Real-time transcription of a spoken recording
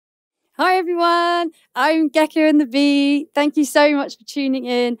Hi everyone, I'm Gecko and the Bee. Thank you so much for tuning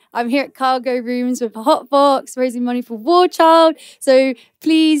in. I'm here at Cargo Rooms with HotVox, raising money for Warchild. So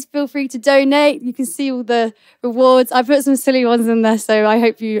please feel free to donate. You can see all the rewards. I put some silly ones in there, so I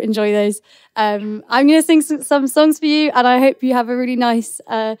hope you enjoy those. I'm going to sing some songs for you, and I hope you have a really nice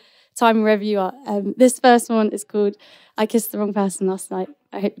time wherever you are. This first one is called I Kissed the Wrong Person Last Night.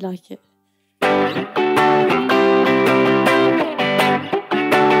 I hope you like it.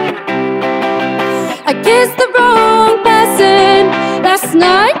 I kissed the wrong person last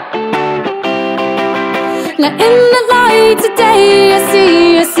night. Now in the light today, I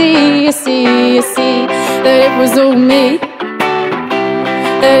see that it was all me.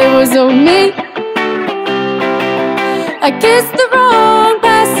 That it was all me. I kissed the wrong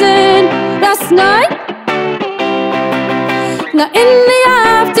person last night. Now in the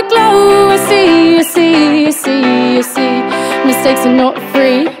afterglow, I see mistakes are not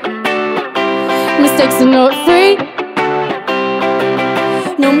free. Mistakes are not free.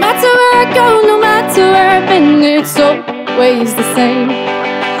 No matter where I go, no matter where I've been, it's always the same.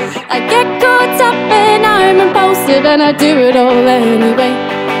 I get caught up and I'm impulsive and I do it all anyway.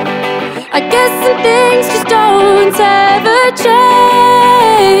 I guess some things just don't ever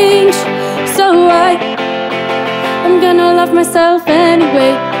change. So I'm gonna love myself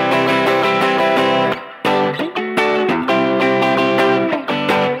anyway.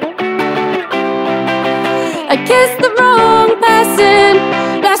 I kissed the wrong person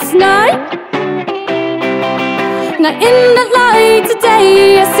last night. Now in the light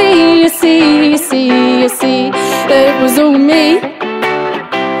today, I see that it was all me.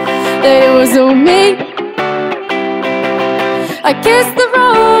 That it was all me. I kissed the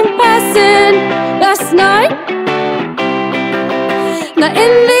wrong person last night. Now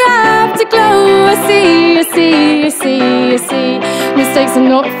in the afterglow, I see mistakes are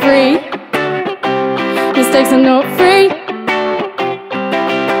not free. Mistakes are not free.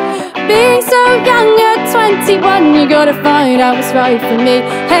 Being so young at 21, you gotta find out what's right for me.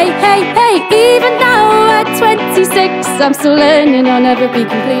 Hey, even now at 26, I'm still learning, I'll never be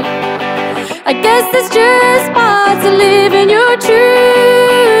complete. I guess that's just part of living your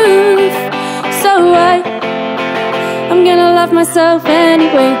truth. So I'm gonna love myself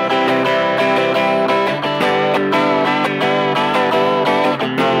anyway.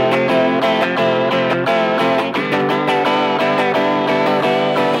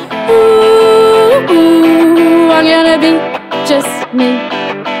 I'm gonna be just me.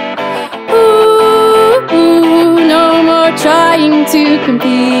 Ooh, no more trying to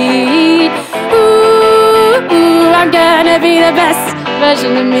compete. Ooh, I'm gonna be the best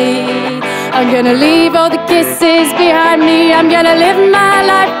version of me. I'm gonna leave all the kisses behind me. I'm gonna live my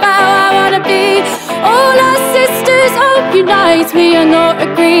life how I wanna be. All our sisters, oh, unite. We are not a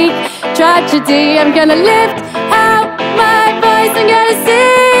Greek tragedy. I'm gonna lift out my voice. I'm gonna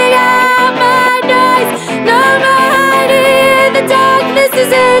sing out my noise. No more hiding in the dark. This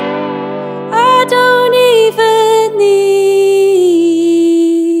is it. I don't even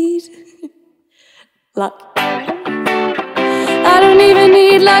need luck. I don't even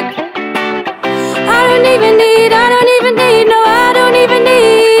need luck. I don't even need, no, I don't even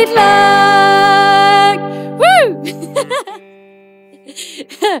need luck. Woo!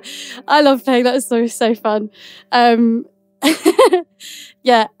 I love playing that song, it's so fun.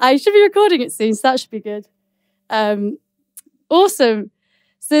 Yeah, I should be recording it soon, so that should be good. Awesome.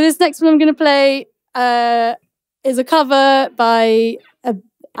 So this next one I'm going to play is a cover by,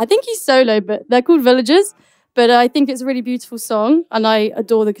 I think he's solo, but they're called Villagers. But I think it's a really beautiful song, and I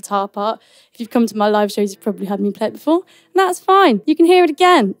adore the guitar part. If you've come to my live shows, you've probably had me play it before, and that's fine. You can hear it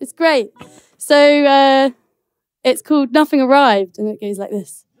again. It's great. So it's called Nothing Arrived, and it goes like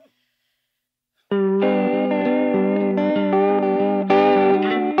this.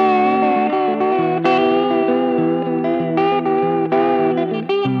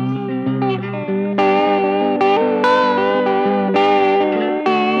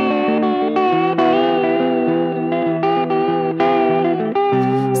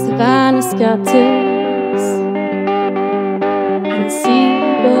 Savannah scatters and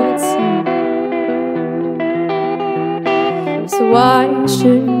seabirds sing. So why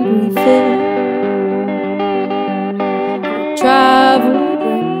should we fear travel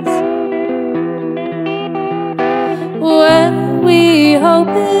brings? Where we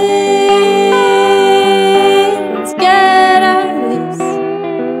hoping to get out of this,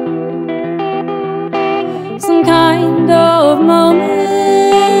 some kind of moment.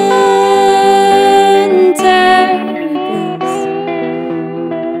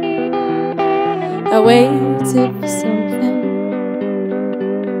 I waited for something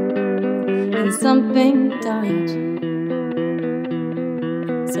and something died.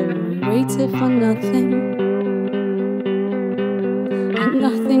 So I waited for nothing, and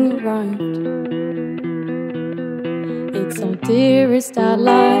nothing arrived. It's our dearest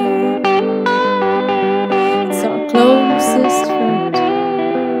ally, it's our closest friend,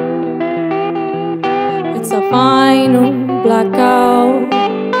 it's our final blackout,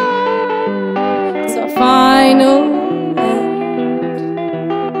 it's our final end.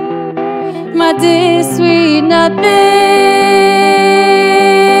 My dear sweet nothing,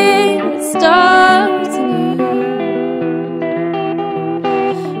 it starts anew.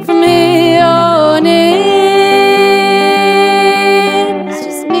 From here on in, it's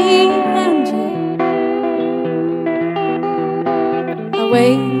just me and you. I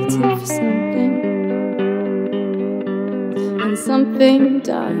waited for something, and something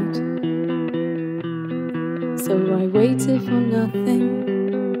died. So I waited for nothing,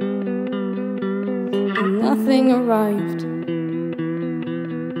 and nothing arrived.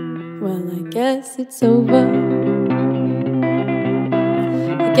 Well, I guess it's over,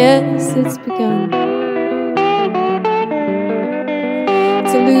 I guess it's begun.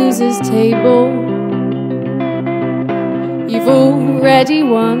 It's a loser's table, you've already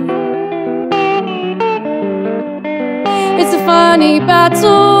won. It's a funny battle,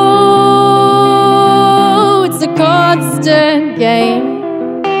 it's a constant game.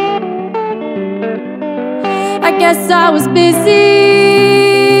 I guess I was busy,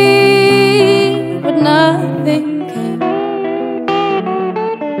 but nothing came.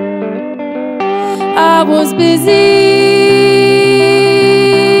 I was busy,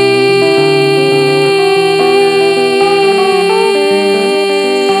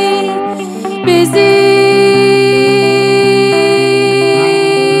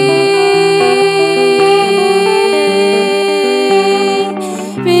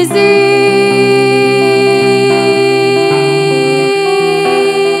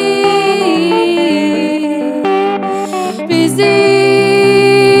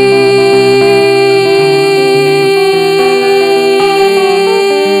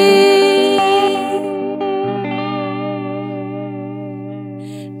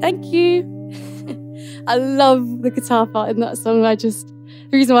 I love the guitar part in that song. The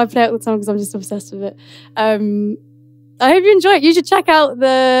reason why I play it all the time because I'm just obsessed with it. I hope you enjoy it. You should check out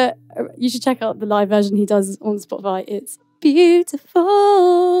the live version he does on Spotify. It's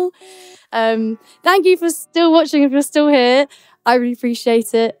beautiful. Thank you for still watching. If you're still here, I really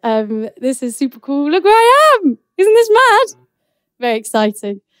appreciate it. This is super cool. Look where I am. Isn't this mad? Very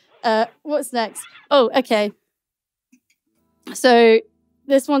exciting. What's next? Oh, okay. So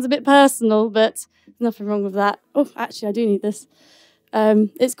this one's a bit personal, but nothing wrong with that. Oh, actually, I do need this.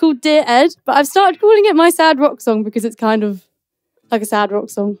 It's called Dear Ed, but I've started calling it my sad rock song because it's kind of like a sad rock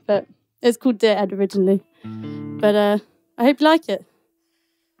song, but it's called Dear Ed originally. But I hope you like it.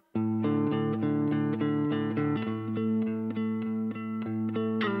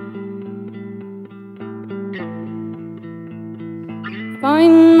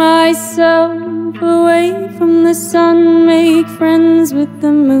 Find myself away from the sun, make friends with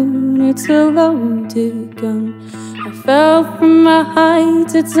the moon, it's a loaded gun. I fell from a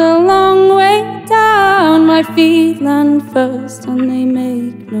height, it's a long way down. My feet land first and they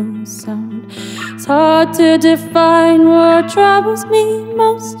make no sound. It's hard to define what troubles me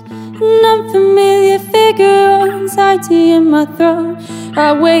most, an unfamiliar figure or anxiety in my throat.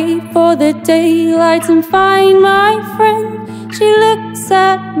 I wait for the daylight and find my friend. She looks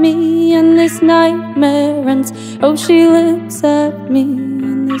at me and this nightmare ends. Oh, she looks at me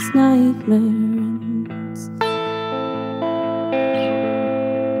and this nightmare ends.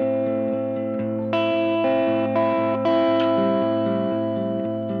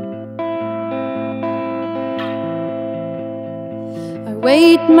 I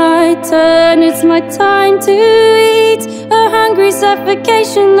wait my turn, it's my time to eat. A hungry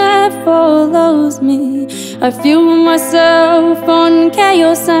suffocation that follows me. I fuel myself on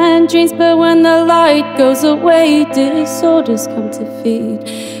chaos and dreams, but when the light goes away, disorders come to feed.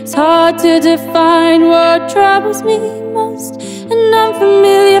 It's hard to define what troubles me most, an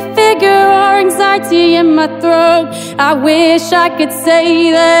unfamiliar figure or anxiety in my throat. I wish I could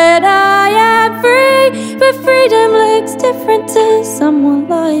say that I am free, but freedom looks different to someone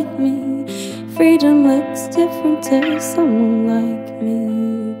like me. Freedom looks different to someone like me.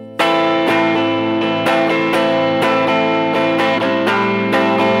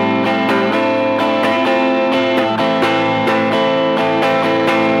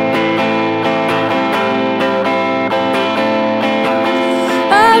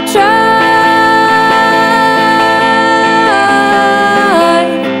 I'll try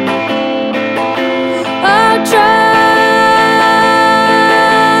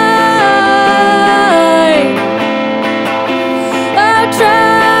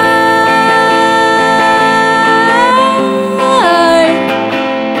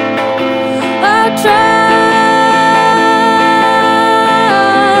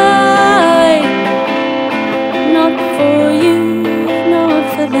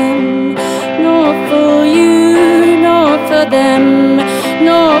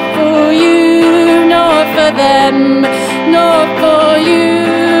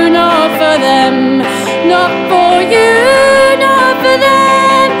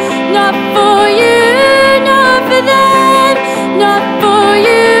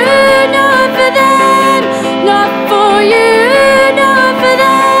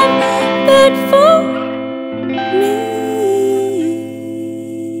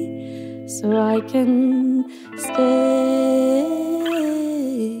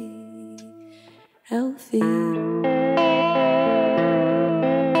healthy.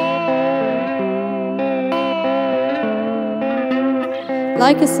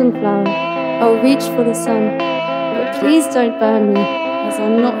 Like a sunflower, I'll reach for the sun, but please don't burn me, as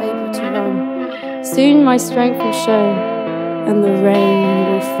I'm not able to run. Soon my strength will show, and the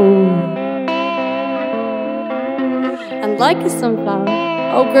rain will fall. And like a sunflower,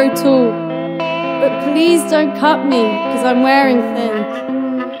 I'll grow tall, but please don't cut me, because I'm wearing thin.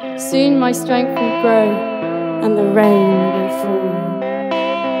 Soon my strength will grow, and the rain will fall.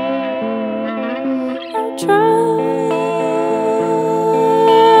 I'll try.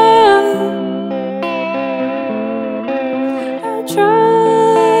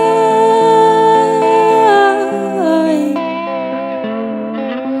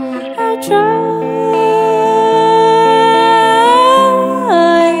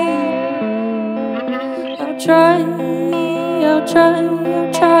 I'll try.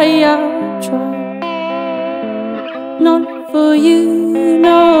 Not for you,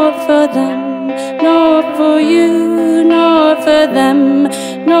 not for them. Not for you, not for them.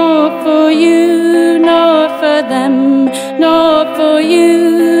 Not for you, not for them. Not for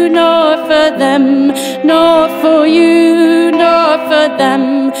you, not for them. Not for you, not for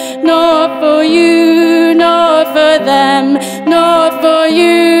them. Not for you, not for them. Not for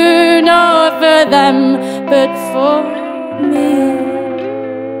you, not for them, but for me.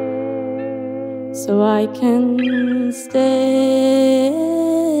 So I can stay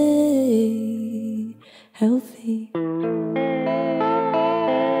healthy.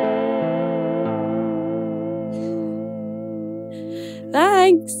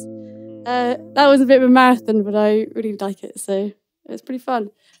 Thanks. That was a bit of a marathon, but I really like it, so it was pretty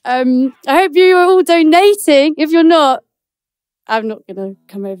fun. I hope you are all donating. If you're not, I'm not going to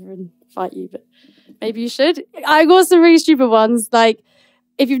come over and fight you, but maybe you should. I got some really stupid ones, like,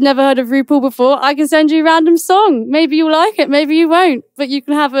 if you've never heard of RuPaul before, I can send you a random song. Maybe you'll like it, maybe you won't, but you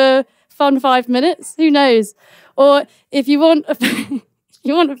can have a fun 5 minutes. Who knows? Or if you want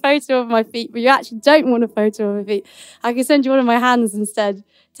you want a photo of my feet, but you actually don't want a photo of my feet, I can send you one of my hands instead.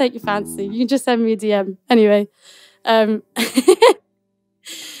 Take your fancy. You can just send me a DM. Anyway,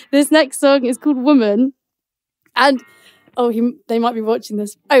 this next song is called Woman. And, they might be watching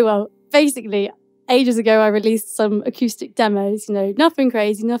this. Oh, well, basically, ages ago, I released some acoustic demos, nothing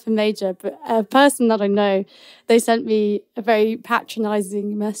crazy, nothing major, but a person that I know, they sent me a very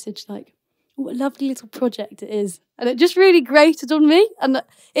patronizing message like, what a lovely little project it is. And it just really grated on me. And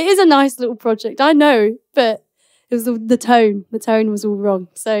it is a nice little project, I know, but it was the tone. The tone was all wrong.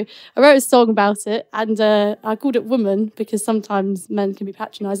 So I wrote a song about it, and I called it Woman because sometimes men can be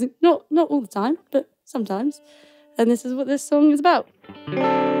patronizing. Not all the time, but sometimes. And this is what this song is about.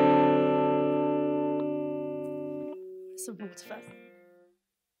 Some water first.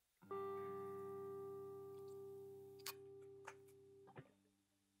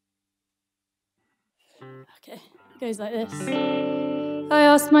 Okay, it goes like this. I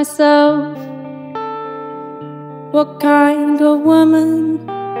asked myself, what kind of woman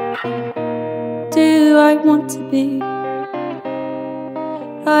do I want to be?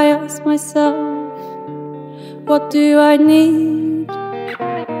 I asked myself, what do I need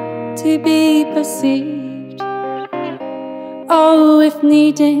to be perceived? Oh, if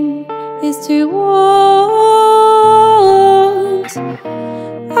needing is to want,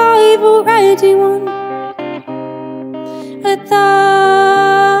 I've already won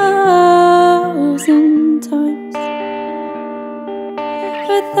 1,000 times,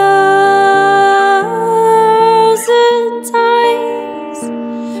 1,000 times.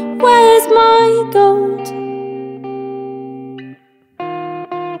 Where's my gold?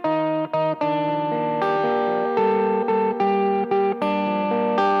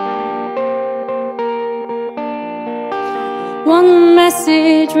 One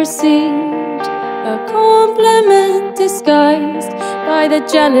message received, a compliment disguised by the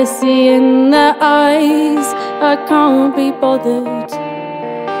jealousy in their eyes. I can't be bothered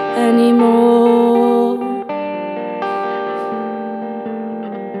anymore.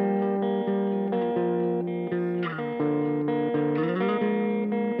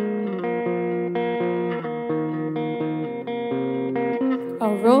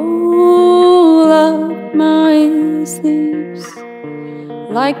 I'll roll up my sleeves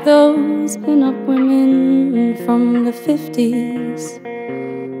like those pin-up women from the 50s.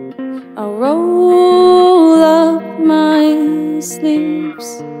 I'll roll up my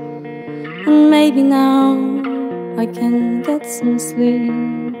sleeves, and maybe now I can get some sleep.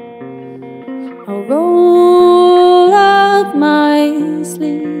 I'll roll up my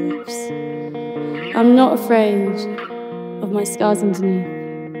sleeves. I'm not afraid of my scars underneath.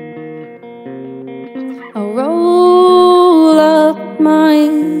 I'll roll up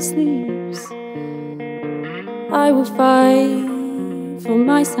my sleeves. I will fight for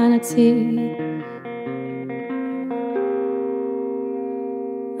my sanity.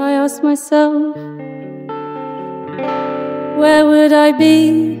 I ask myself, where would I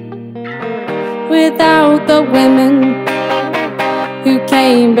be without the women who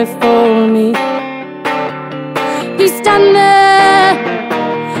came before me? You stand there,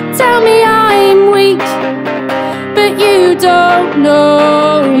 tell me I'm weak, but you don't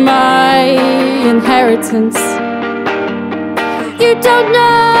know my inheritance. You don't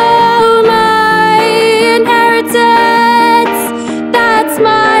know my inheritance. That's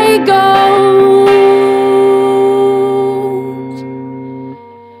my gold.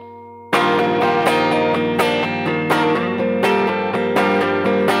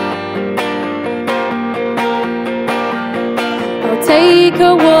 I'll take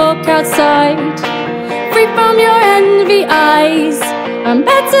a walk outside, free from your envy eyes. I'm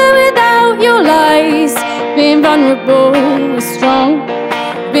better without your lies. Being vulnerable is strong.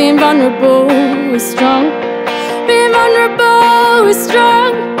 Being vulnerable is strong. Being vulnerable is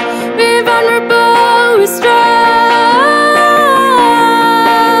strong. Being vulnerable is strong.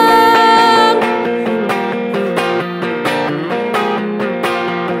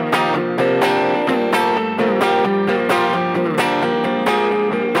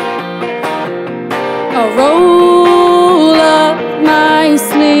 I'll roll up my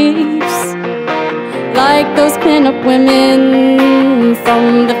sleeves like those pin-up women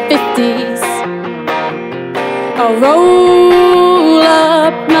from the 50s. I'll roll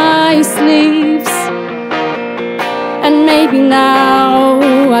up my sleeves, and maybe now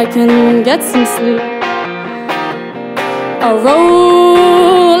I can get some sleep. I'll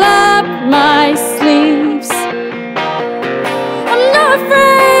roll up my sleeves. I'm not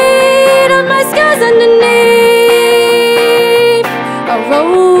afraid of my scars underneath. I'll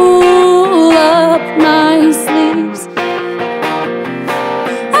roll up my sleeves.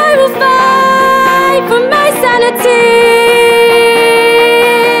 I will fight for my sanity.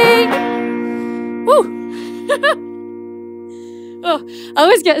 Woo! Oh, I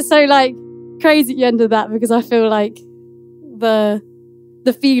always get so like crazy at the end of that because I feel like the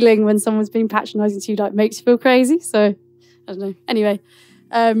feeling when someone's being patronising to you like makes you feel crazy. So I don't know. Anyway,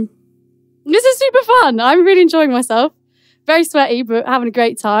 this is super fun. I'm really enjoying myself. Very sweaty, but having a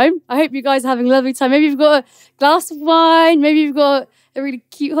great time. I hope you guys are having a lovely time. Maybe you've got a glass of wine. Maybe you've got a really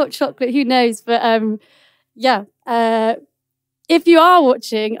cute hot chocolate. Who knows? But yeah. If you are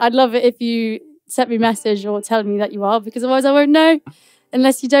watching, I'd love it if you sent me a message or tell me that you are, because otherwise I won't know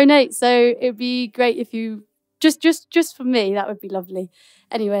unless you donate. So it'd be great if you just for me. That would be lovely.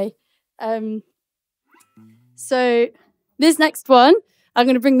 Anyway, so this next one, I'm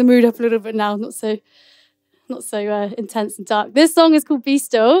going to bring the mood up a little bit now. Not so intense and dark. This song is called Be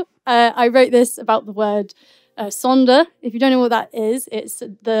Still. I wrote this about the word sonder. If you don't know what that is, it's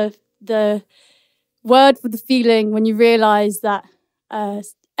the word for the feeling when you realise that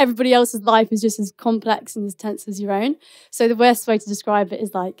everybody else's life is just as complex and as tense as your own. So the worst way to describe it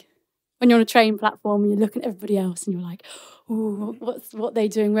is like when you're on a train platform and you're looking at everybody else and you're like, ooh, what they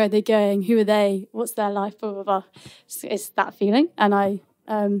doing? Where are they going? Who are they? What's their life? Blah, blah, blah. It's that feeling. And I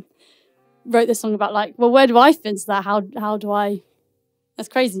wrote this song about like, well, where do I fit into that? How do I? That's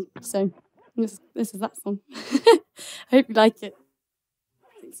crazy. So this is that song. I hope you like it.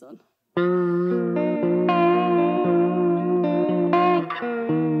 Thanks, on.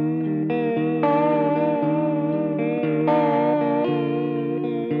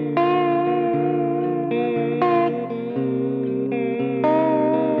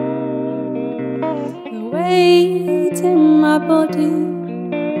 The weight in my body,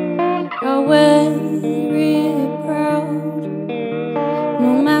 I wear it proud.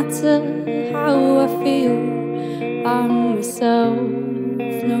 No matter how I feel, I'm myself,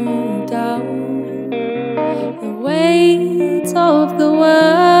 no doubt. The weight of the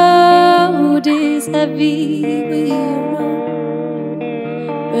world is heavy, we know,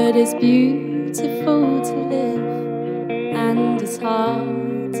 but it's beautiful to live, and it's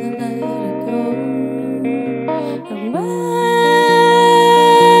hard to let it go. And where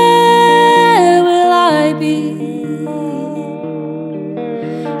will I be?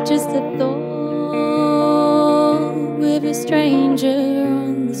 Just a thought with a stranger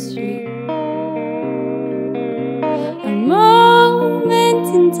on the street. A moment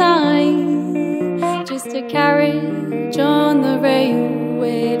in time, just a carriage on the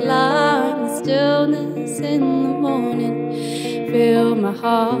railway line. Stillness in the morning, feel my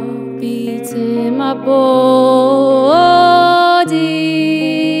heart beat in my body.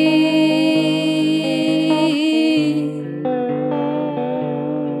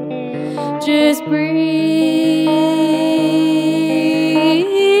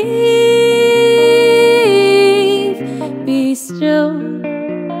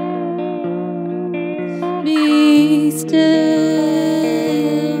 still,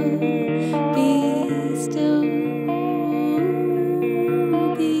 be still,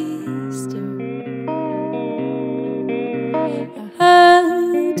 be still. I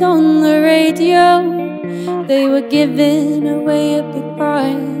heard on the radio they were giving away a big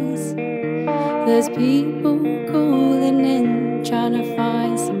prize. There's people calling in, trying to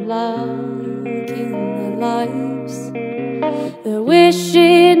find some luck in their lives. They're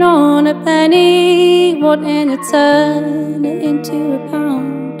wishing on a penny, wanting to turn it into a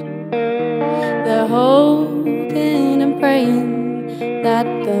pound. They're hoping and praying that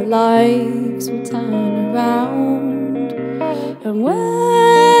their lives will turn around. And where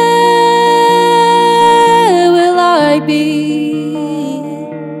will I be?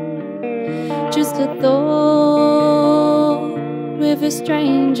 Just a thought with a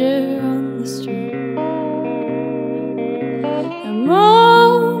stranger on the street. A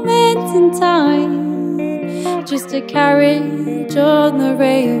moment in time, just a carriage on the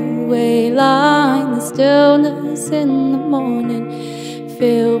railway line. The stillness in the morning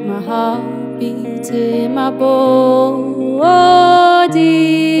filled my heartbeat in my body.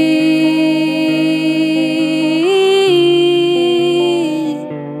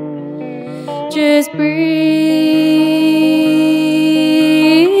 Just breathe,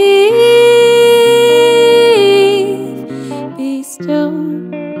 be still,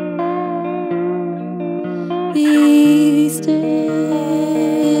 be still,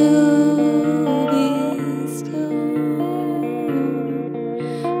 be still,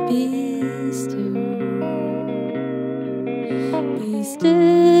 be still, be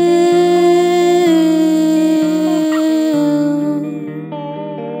still.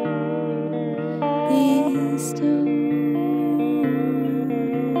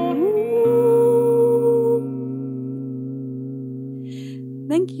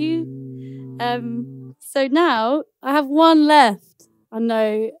 Thank you. So now I have one left. I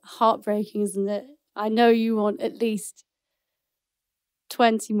know, heartbreaking, isn't it? I know you want at least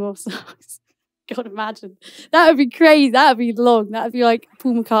 20 more songs. God, imagine. That would be crazy. That would be long. That would be like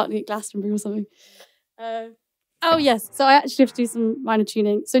Paul McCartney at Glastonbury or something. Oh, yes. So I actually have to do some minor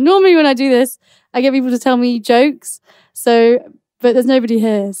tuning. So normally when I do this, I get people to tell me jokes. But there's nobody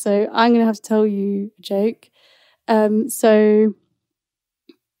here. So I'm going to have to tell you a joke. So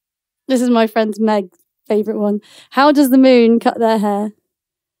this is my friend Meg's favourite one. How does the moon cut their hair?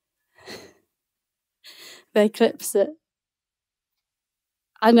 They clips it.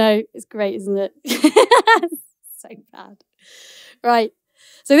 I know, it's great, isn't it? So bad. Right.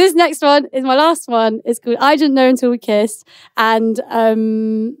 So this next one is my last one. It's called I Didn't Know Until We Kissed. And I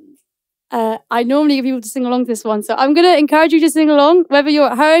normally get people to sing along to this one. So I'm going to encourage you to sing along, whether you're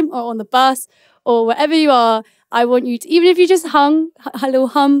at home or on the bus or wherever you are. I want you to, even if you just a little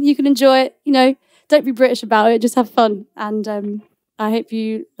hum, you can enjoy it. You know, don't be British about it. Just have fun. And I hope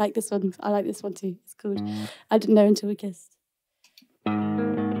you like this one. I like this one too. It's called I Didn't Know Until We Kissed.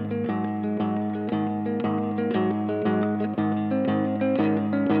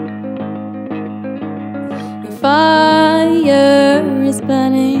 The fire is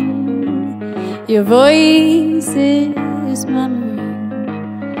burning, your voice is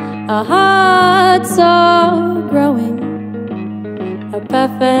murmuring, our hearts are growing, a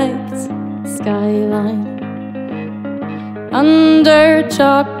perfect skyline. Under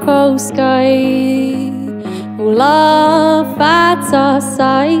charcoal sky, we'll laugh at our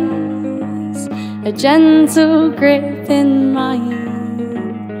sighs, a gentle grip in mine,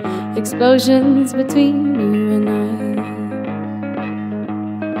 explosions between you and I.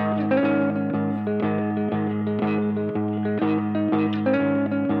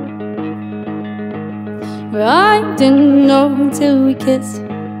 But I didn't know until we kissed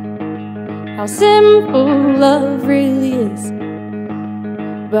how simple love really is.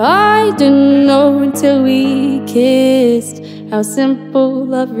 But I didn't know until we kissed how simple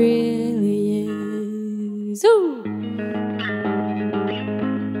love really is. Ooh.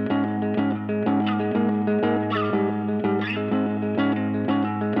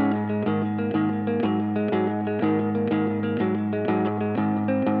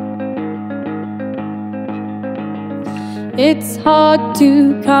 It's hard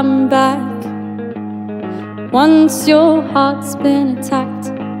to come back once your heart's been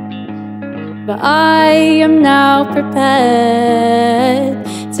attacked, but I am now prepared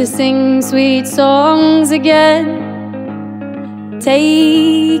to sing sweet songs again.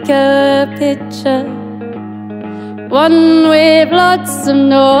 Take a picture, one with lots of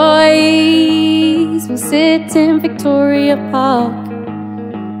noise. We'll sit in Victoria Park,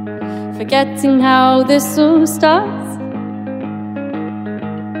 forgetting how this all starts.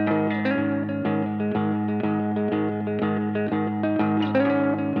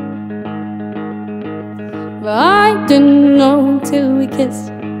 didn't know until we kissed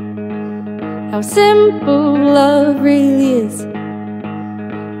how simple love really is.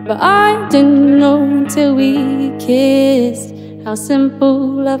 But I didn't know until we kissed how simple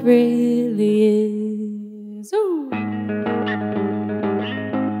love really is. Ooh.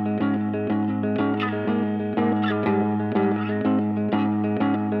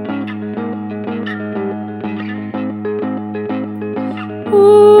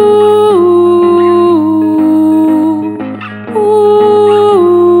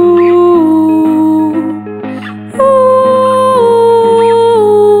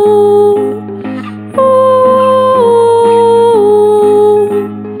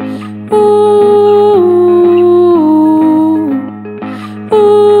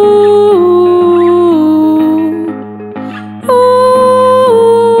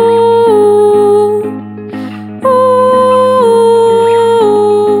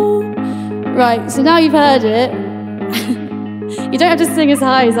 Right, so now you've heard it. You don't have to sing as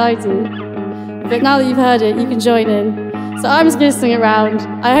high as I do, but now that you've heard it, you can join in. So I'm just going to sing it round.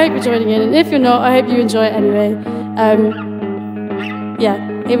 I hope you're joining in, and if you're not, I hope you enjoy it anyway. Yeah,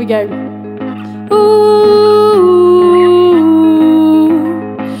 here we go.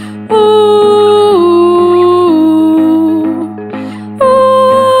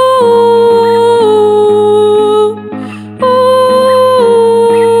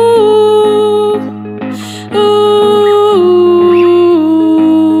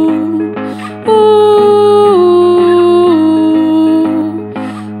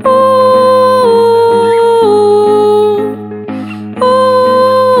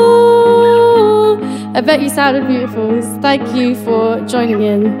 I bet you sounded beautiful. Thank you for joining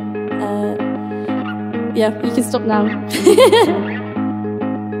in. Yeah, you can stop now.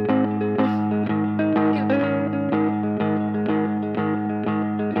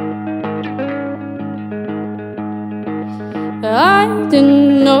 I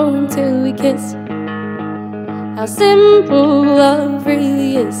didn't know until we kissed how simple love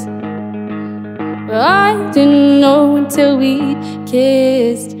really is. I didn't know until we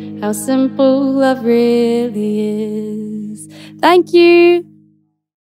kissed how simple love really is. Thank you.